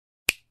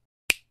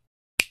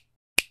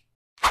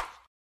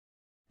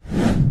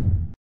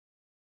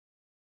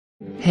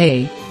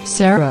Hey,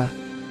 Sarah.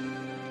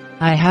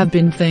 I have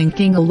been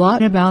thinking a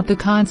lot about the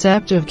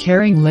concept of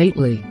caring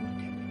lately.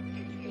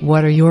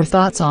 What are your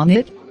thoughts on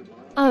it?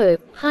 Oh,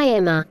 hi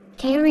Emma.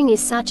 Caring is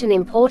such an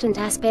important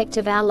aspect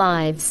of our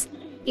lives.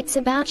 It's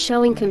about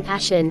showing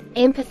compassion,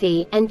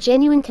 empathy, and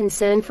genuine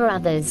concern for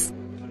others.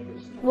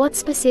 What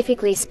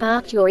specifically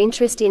sparked your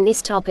interest in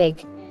this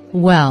topic?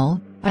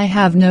 Well, I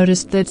have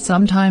noticed that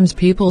sometimes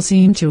people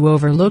seem to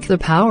overlook the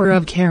power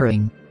of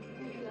caring.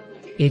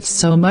 It's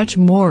so much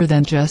more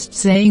than just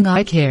saying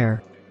I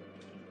care.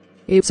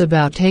 It's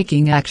about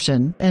taking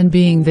action and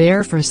being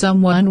there for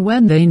someone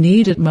when they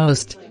need it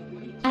most.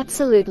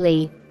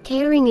 Absolutely.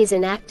 Caring is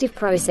an active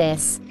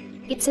process.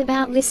 It's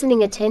about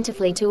listening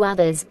attentively to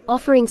others,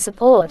 offering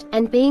support,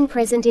 and being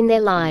present in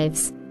their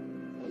lives.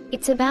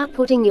 It's about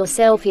putting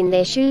yourself in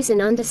their shoes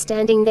and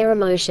understanding their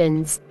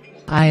emotions.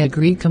 I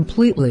agree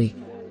completely.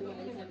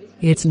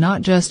 It's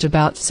not just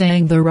about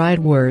saying the right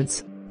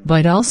words,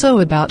 but also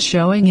about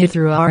showing it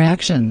through our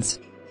actions.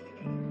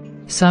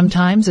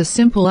 Sometimes a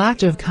simple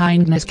act of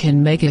kindness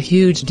can make a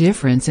huge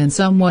difference in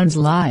someone's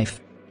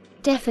life.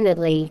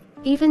 Definitely.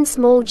 Even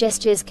small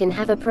gestures can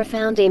have a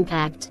profound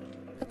impact.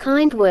 A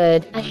kind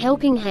word, a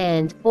helping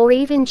hand, or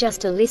even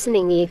just a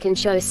listening ear can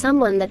show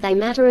someone that they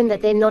matter and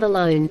that they're not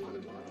alone.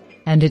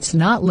 And it's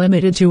not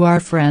limited to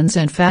our friends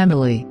and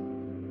family.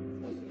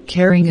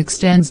 Caring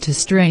extends to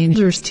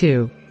strangers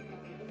too.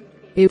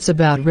 It's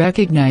about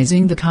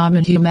recognizing the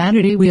common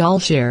humanity we all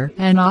share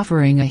and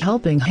offering a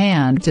helping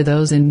hand to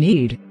those in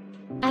need.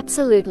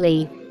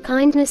 Absolutely.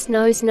 Kindness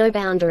knows no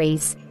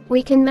boundaries.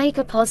 We can make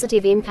a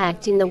positive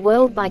impact in the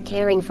world by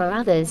caring for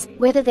others,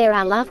 whether they're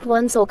our loved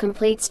ones or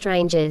complete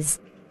strangers.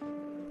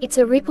 It's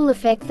a ripple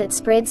effect that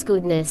spreads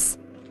goodness.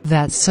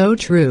 That's so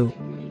true.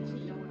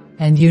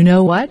 And you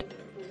know what?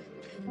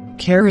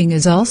 Caring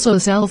is also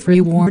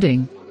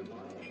self-rewarding.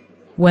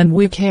 When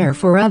we care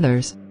for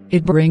others,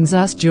 it brings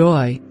us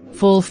joy,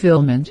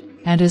 fulfillment,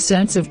 and a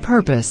sense of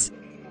purpose.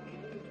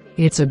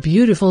 It's a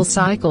beautiful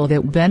cycle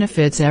that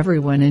benefits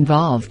everyone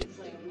involved.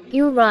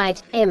 You're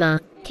right, Emma.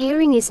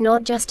 Caring is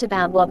not just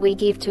about what we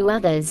give to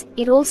others,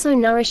 it also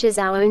nourishes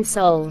our own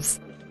souls.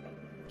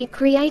 It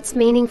creates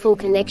meaningful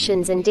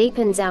connections and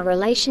deepens our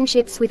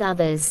relationships with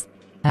others.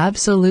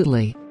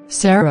 Absolutely,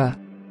 Sarah.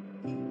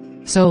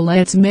 So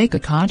let's make a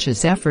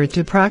conscious effort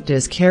to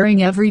practice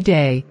caring every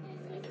day.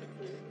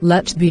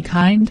 Let's be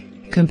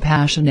kind,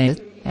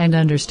 compassionate, and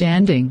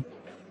understanding.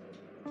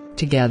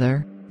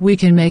 Together, we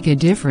can make a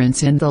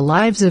difference in the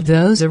lives of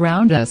those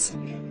around us.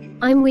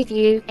 I'm with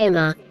you,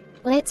 Emma.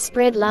 Let's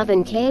spread love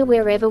and care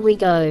wherever we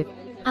go.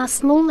 Our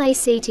small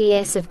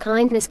acts of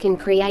kindness can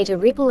create a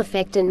ripple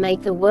effect and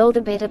make the world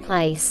a better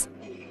place.